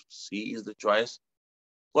removed? C is the choice.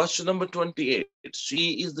 Question number 28.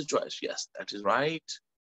 C is the choice. Yes, that is right.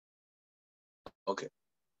 Okay.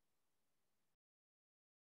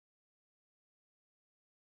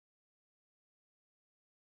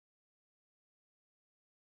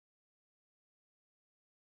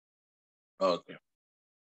 Okay.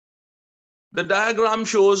 The diagram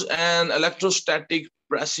shows an electrostatic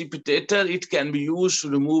precipitator. It can be used to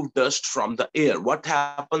remove dust from the air. What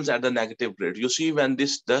happens at the negative grid? You see, when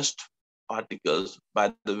this dust particles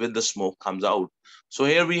with the smoke comes out. So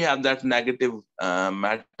here we have that negative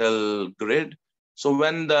metal grid. So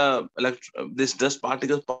when the this dust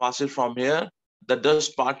particles passes from here, the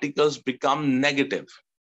dust particles become negative.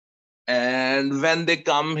 And when they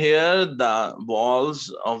come here, the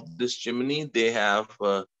walls of this chimney, they have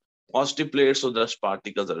positive plates, so dust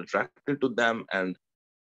particles are attracted to them and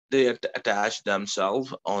they attach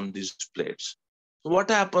themselves on these plates. So what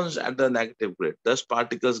happens at the negative grid? Dust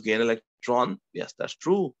particles gain electron. Yes, that's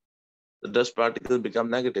true. The dust particles become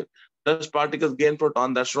negative. Dust particles gain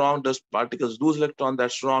proton. That's wrong. Dust particles lose electron.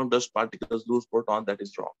 That's wrong. Dust particles lose proton. That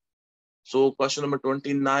is wrong. So question number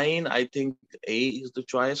 29, I think A is the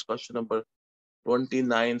choice. Question number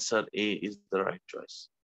 29, sir, A is the right choice.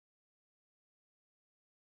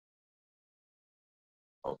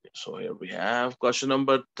 Okay, so here we have question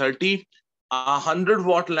number 30. A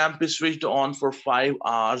 100-watt lamp is switched on for 5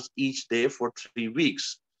 hours each day for 3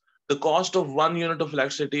 weeks. The cost of 1 unit of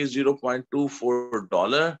electricity is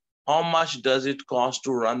 $0.24. How much does it cost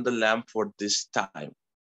to run the lamp for this time?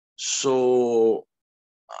 So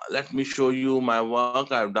let me show you my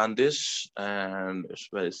work. I've done this and it's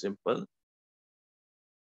very simple.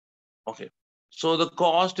 Okay. So the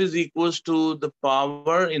cost is equals to the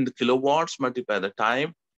power in the kilowatts multiply the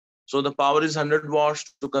time. So the power is 100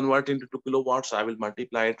 watts. To convert into 2 kilowatts, I will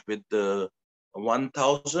multiply it with the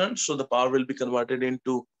 1000. So the power will be converted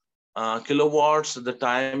into kilowatts. The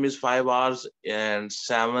time is 5 hours and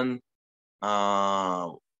 7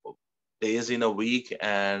 uh, days in a week,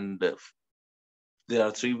 and there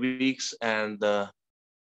are 3 weeks, and the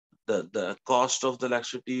cost of the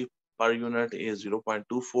electricity per unit is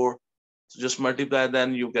 0.24. So just multiply,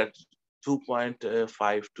 then you get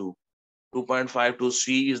 2.52. 2.52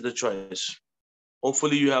 C is the choice.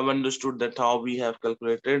 Hopefully you have understood that how we have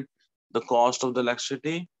calculated the cost of the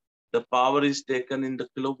electricity. The power is taken in the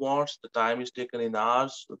kilowatts, the time is taken in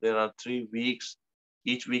hours. So there are 3 weeks.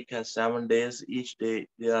 Each week has 7 days. Each day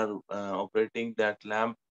they are operating that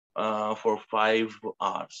lamp for 5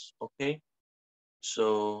 hours. Okay.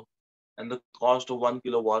 So, and the cost of 1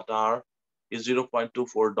 kilowatt hour is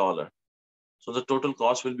 $0.24. So the total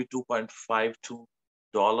cost will be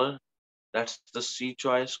 $2.52. That's the C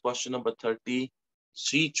choice. Question number 30,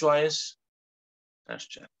 C choice. Let's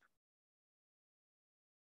check.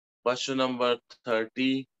 Question number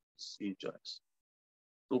 30, C choice.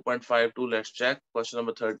 2.52, let's check. Question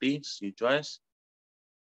number 30, C choice.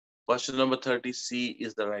 Question number 30, C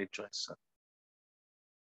is the right choice, sir.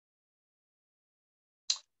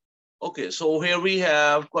 Okay, so here we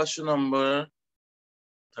have question number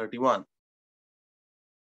 31.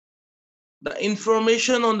 The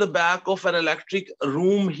information on the back of an electric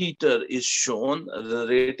room heater is shown. The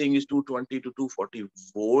rating is 220 to 240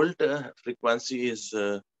 volt. Frequency is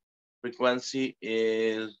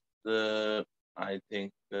I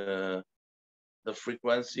think the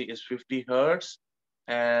frequency is 50 hertz,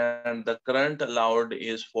 and the current allowed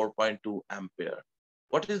is 4.2 ampere.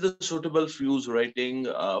 What is the suitable fuse rating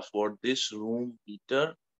for this room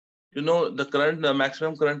heater? You know, the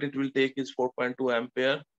maximum current it will take is 4.2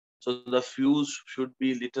 ampere. So the fuse should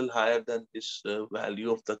be little higher than this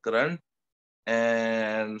value of the current.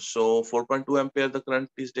 And so 4.2 ampere, the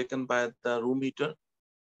current is taken by the room heater.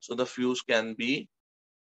 So the fuse can be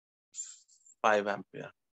 5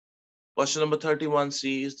 ampere. Question number 31,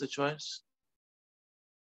 C is the choice.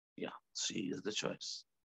 Yeah, C is the choice.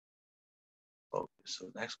 Okay,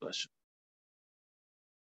 so next question.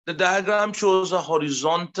 The diagram shows a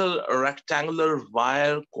horizontal rectangular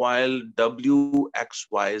wire coil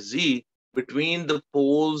WXYZ between the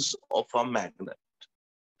poles of a magnet.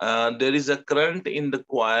 There is a current in the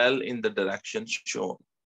coil in the direction shown.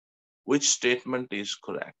 Which statement is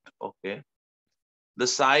correct? Okay. The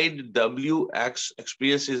side WX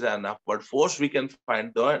experiences an upward force. We can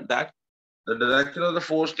find that the direction of the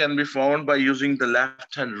force can be found by using the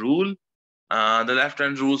left-hand rule. The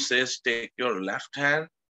left-hand rule says take your left hand,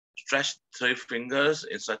 stretch 3 fingers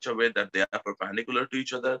in such a way that they are perpendicular to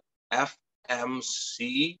each other.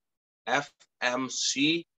 FMC,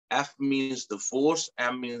 FMC, F means the force,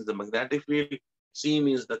 M means the magnetic field, C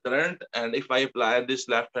means the current. And if I apply this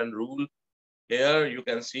left-hand rule here, you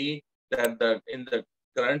can see that in the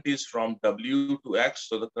current is from W to X,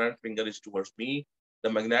 so the current finger is towards me. The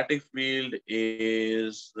magnetic field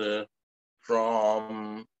is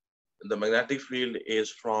from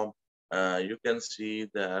you can see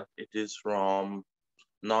that it is from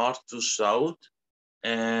north to south,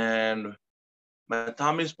 and my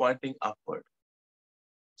thumb is pointing upward.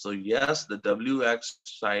 So yes, the WX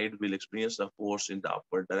side will experience a force in the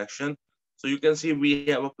upward direction. So you can see we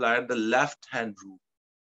have applied the left-hand rule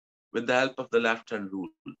with the help of the left-hand rule.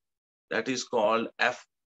 That is called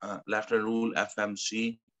left-hand rule,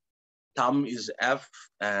 FMC. Thumb is F,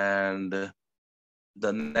 and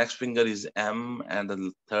the next finger is M, and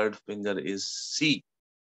the third finger is C,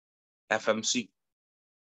 FMC.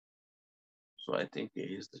 So I think A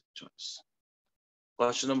is the choice.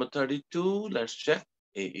 Question number 32, let's check.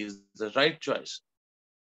 A is the right choice.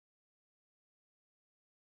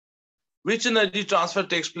 Which energy transfer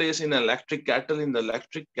takes place in an electric kettle? In the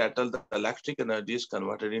electric kettle, the electric energy is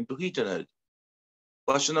converted into heat energy.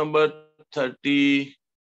 Question number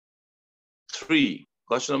 33.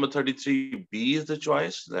 Question number 33, B is the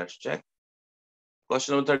choice. Let's check.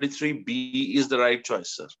 Question number 33, B is the right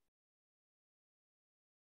choice, sir.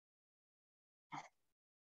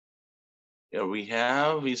 Here we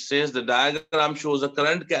have, he says the diagram shows a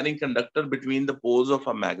current carrying conductor between the poles of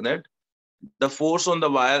a magnet. the force on the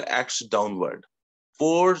wire acts downward.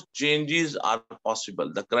 Four changes are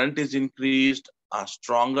possible. The current is increased, a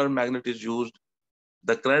stronger magnet is used,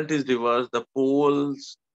 the current is reversed, the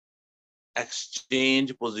poles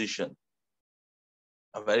exchange position.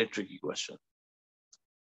 A very tricky question.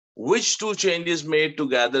 Which two changes made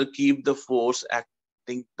together keep the force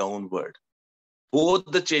acting downward? Both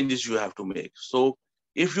the changes you have to make. So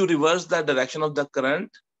if you reverse the direction of the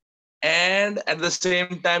current and at the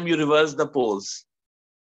same time you reverse the poles,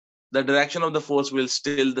 the direction of the force will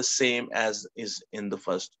still the same as is in the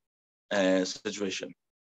first situation.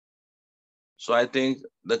 So I think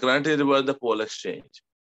the current is reverse, the pole exchange.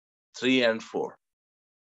 3 and 4.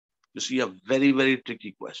 You see a very, very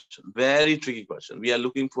tricky question. Very tricky question. We are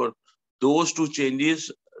looking for those two changes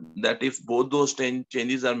that if both those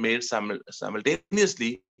changes are made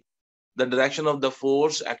simultaneously, the direction of the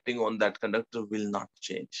force acting on that conductor will not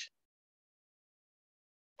change.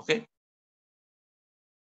 Okay.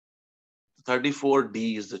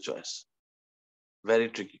 34D is the choice. Very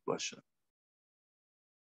tricky question.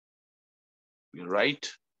 You're right.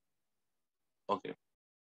 Okay.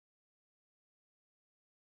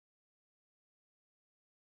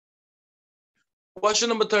 Question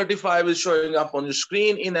number 35 is showing up on your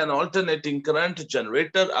screen. In an alternating current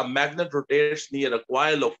generator, a magnet rotates near a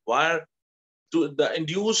coil of wire. To the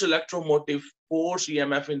induced electromotive force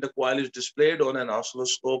EMF in the coil is displayed on an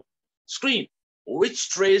oscilloscope screen. Which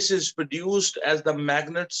trace is produced as the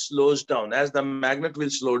magnet slows down? As the magnet will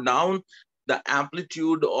slow down, the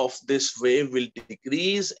amplitude of this wave will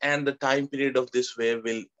decrease and the time period of this wave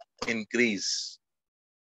will increase.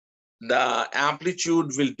 The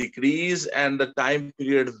amplitude will decrease and the time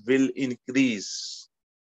period will increase.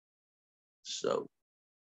 So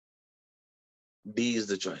D is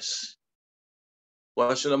the choice.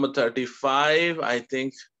 Question number 35, I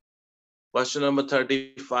think. Question number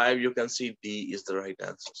 35, you can see D is the right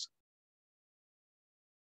answer.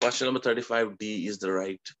 Question number 35, D is the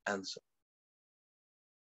right answer.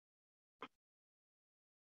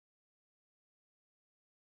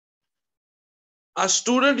 A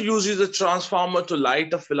student uses a transformer to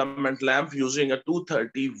light a filament lamp using a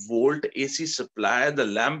 230 volt AC supply. The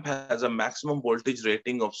lamp has a maximum voltage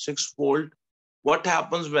rating of 6 volt. What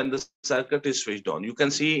happens when the circuit is switched on? You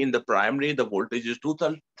can see in the primary, the voltage is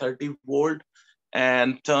 230 volt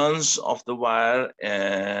and turns of the wire,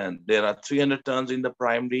 and there are 300 turns in the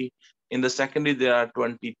primary. In the secondary, there are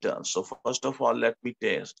 20 turns. So first of all, let me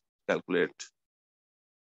calculate.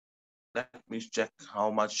 Let me check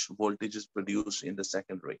how much voltage is produced in the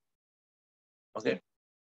secondary. Okay.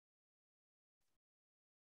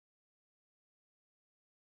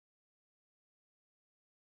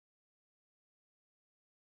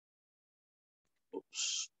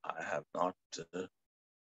 Oops, I have not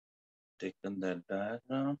taken that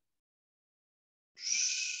diagram.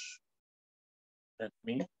 Let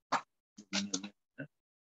me.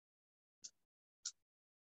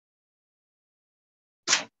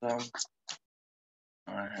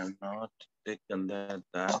 I have not taken that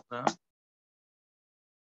diagram.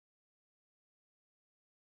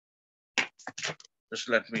 Just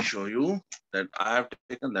let me show you that I have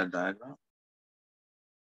taken that diagram.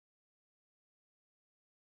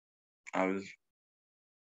 I will.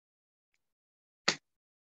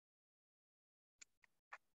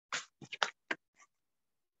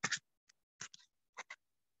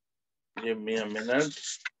 Give me a minute.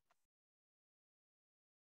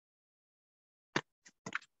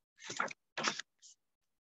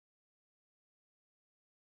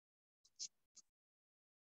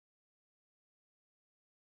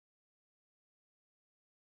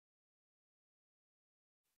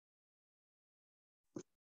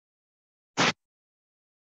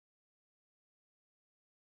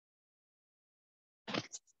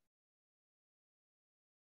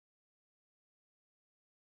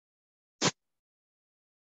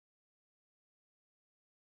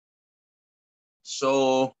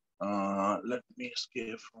 So let me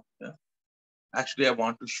escape from here. Actually, I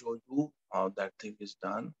want to show you how that thing is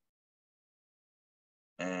done.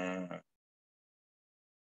 And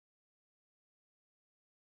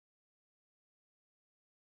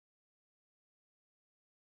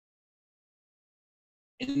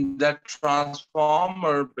in that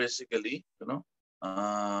transformer, basically, you know,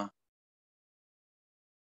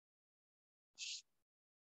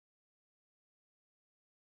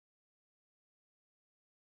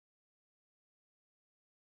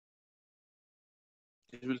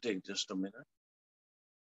 it will take just a minute.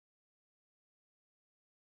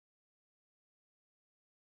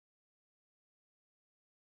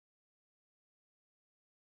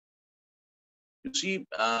 You see,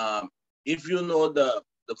 if you know the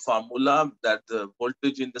the formula that the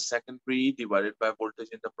voltage in the secondary divided by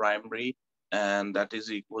voltage in the primary, and that is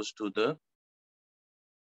equals to the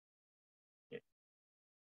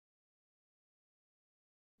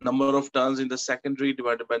number of turns in the secondary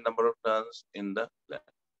divided by number of turns in the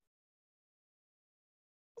primary.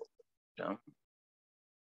 Yeah.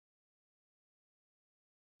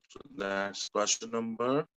 So that's question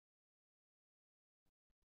number.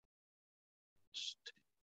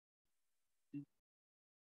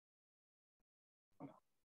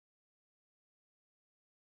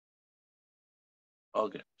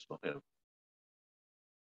 Okay, so here.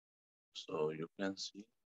 So you can see.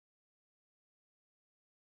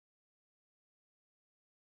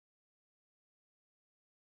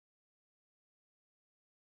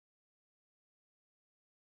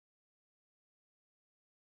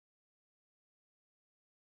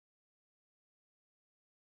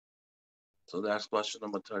 So that's question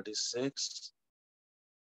number 36.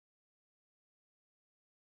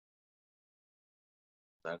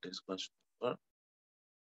 That is question number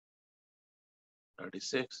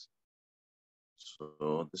 36.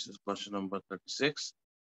 So this is question number 36.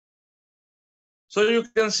 So you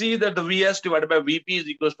can see that the Vs divided by Vp is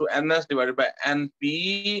equals to Ns divided by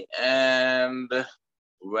Np, and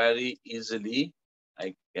very easily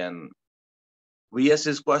I can, Vs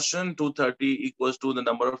is question 230 equals to the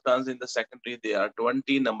number of turns in the secondary, they are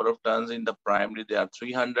 20, number of turns in the primary, they are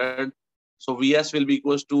 300. So Vs will be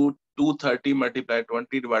equals to 230 multiplied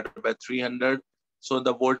 20 divided by 300. So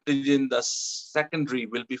the voltage in the secondary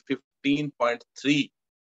will be 15.33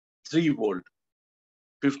 volt.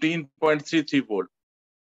 15.33 volt.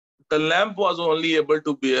 The lamp was only able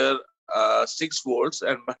to bear 6 volts,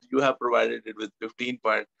 and but you have provided it with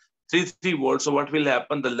 15.33 volts. So what will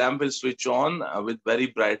happen? The lamp will switch on with very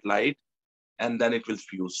bright light, and then it will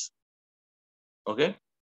fuse. Okay.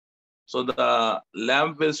 So the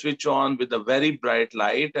lamp will switch on with a very bright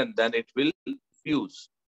light, and then it will fuse.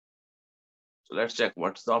 So let's check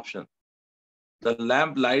what's the option. The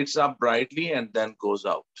lamp lights up brightly and then goes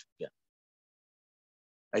out. Yeah.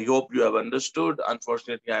 I hope you have understood.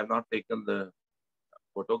 Unfortunately, I have not taken the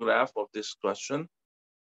photograph of this question,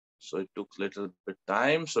 so it took a little bit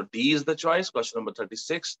time. So D is the choice. Question number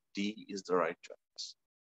 36. D is the right choice.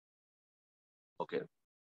 Okay.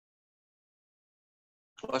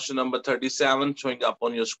 Question number 37 showing up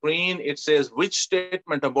on your screen. It says, which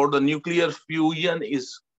statement about the nuclear fusion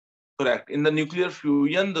is correct? In the nuclear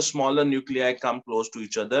fusion, the smaller nuclei come close to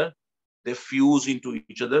each other. They fuse into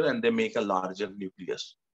each other and they make a larger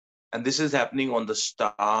nucleus. And this is happening on the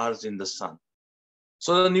stars in the sun.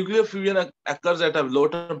 So the nuclear fusion occurs at a low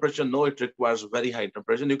temperature. No, it requires very high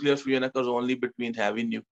temperature. Nuclear fusion occurs only between heavy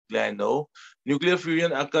nuclei. No. Nuclear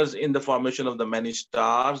fusion occurs in the formation of the many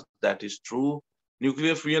stars. That is true.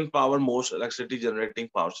 Nuclear fusion power most electricity generating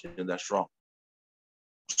power station. That's wrong.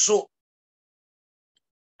 So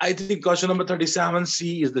I think question number 37,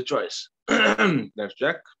 C is the choice. Let's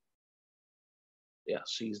check. Yeah,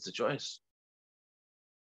 C is the choice.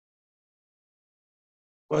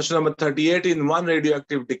 Question number 38, in one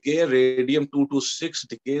radioactive decay, radium-226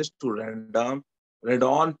 decays to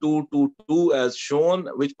radon-222 as shown.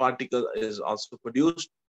 Which particle is also produced?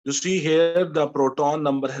 You see here the proton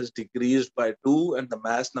number has decreased by 2 and the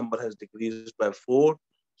mass number has decreased by 4.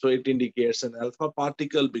 So it indicates an alpha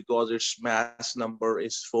particle because its mass number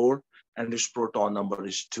is 4 and its proton number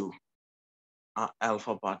is 2.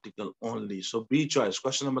 Alpha particle only. So B choice.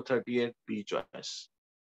 Question number 38, B choice.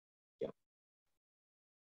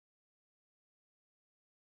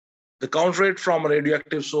 The count rate from a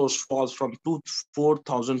radioactive source falls from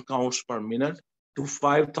 4,000 counts per minute to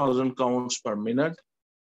 5,000 counts per minute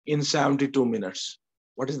in 72 minutes.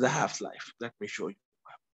 What is the half-life? Let me show you.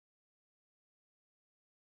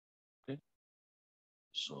 Okay.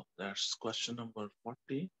 So that's question number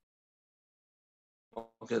 40.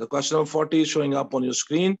 Okay, the question number 40 is showing up on your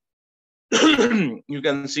screen. You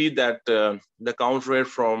can see that the count rate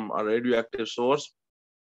from a radioactive source,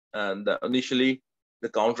 and initially the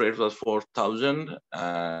count rate was 4,000,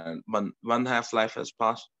 and one half-life has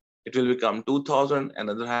passed. It will become 2,000,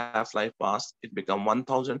 another half-life passed, it becomes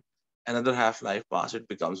 1,000, another half-life passed, it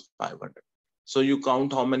becomes 500. So you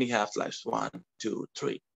count how many half-lives? 1, 2,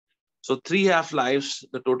 3. So 3 half-lives,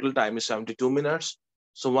 the total time is 72 minutes.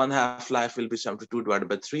 So one half-life will be 72 divided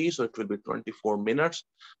by 3, so it will be 24 minutes.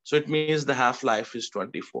 So it means the half-life is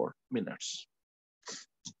 24 minutes.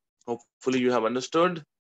 Hopefully you have understood.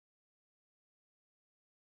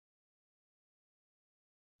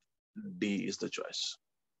 D is the choice.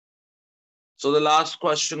 So the last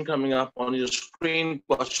question coming up on your screen,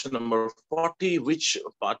 question number 40, which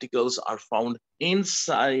particles are found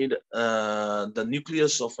inside the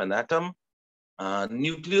nucleus of an atom?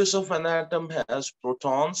 Nucleus of an atom has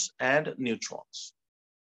protons and neutrons.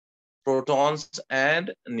 Protons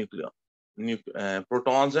and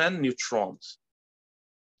protons and neutrons.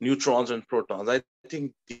 Neutrons and protons. I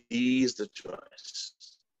think D is the choice.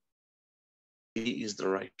 D is the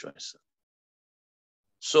right choice.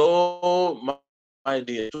 So, my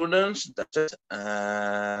dear students, that's it.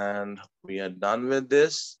 And we are done with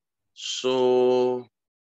this. So,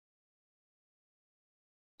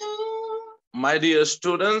 my dear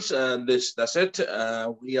students, that's it.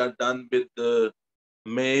 We are done with the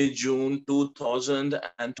May-June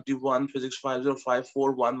 2021 Physics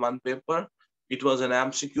 505411 paper. It was an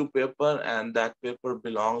MCQ paper, and that paper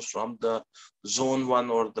belongs from the Zone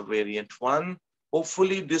 1 or the Variant 1.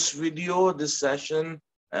 Hopefully, this video, this session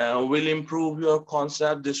will improve your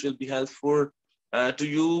concept. This will be helpful to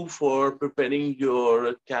you for preparing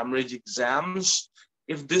your Cambridge exams.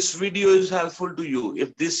 If this video is helpful to you,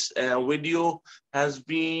 if this video has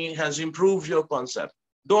improved your concept,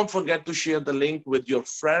 don't forget to share the link with your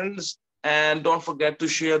friends, and don't forget to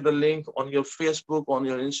share the link on your Facebook, on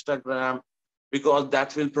your Instagram, because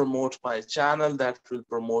that will promote my channel, that will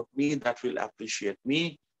promote me, that will appreciate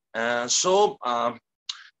me.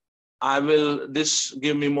 This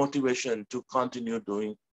give me motivation to continue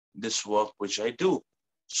doing this work which I do.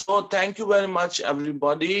 So thank you very much,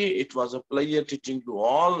 everybody. It was a pleasure teaching you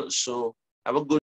all. So have a good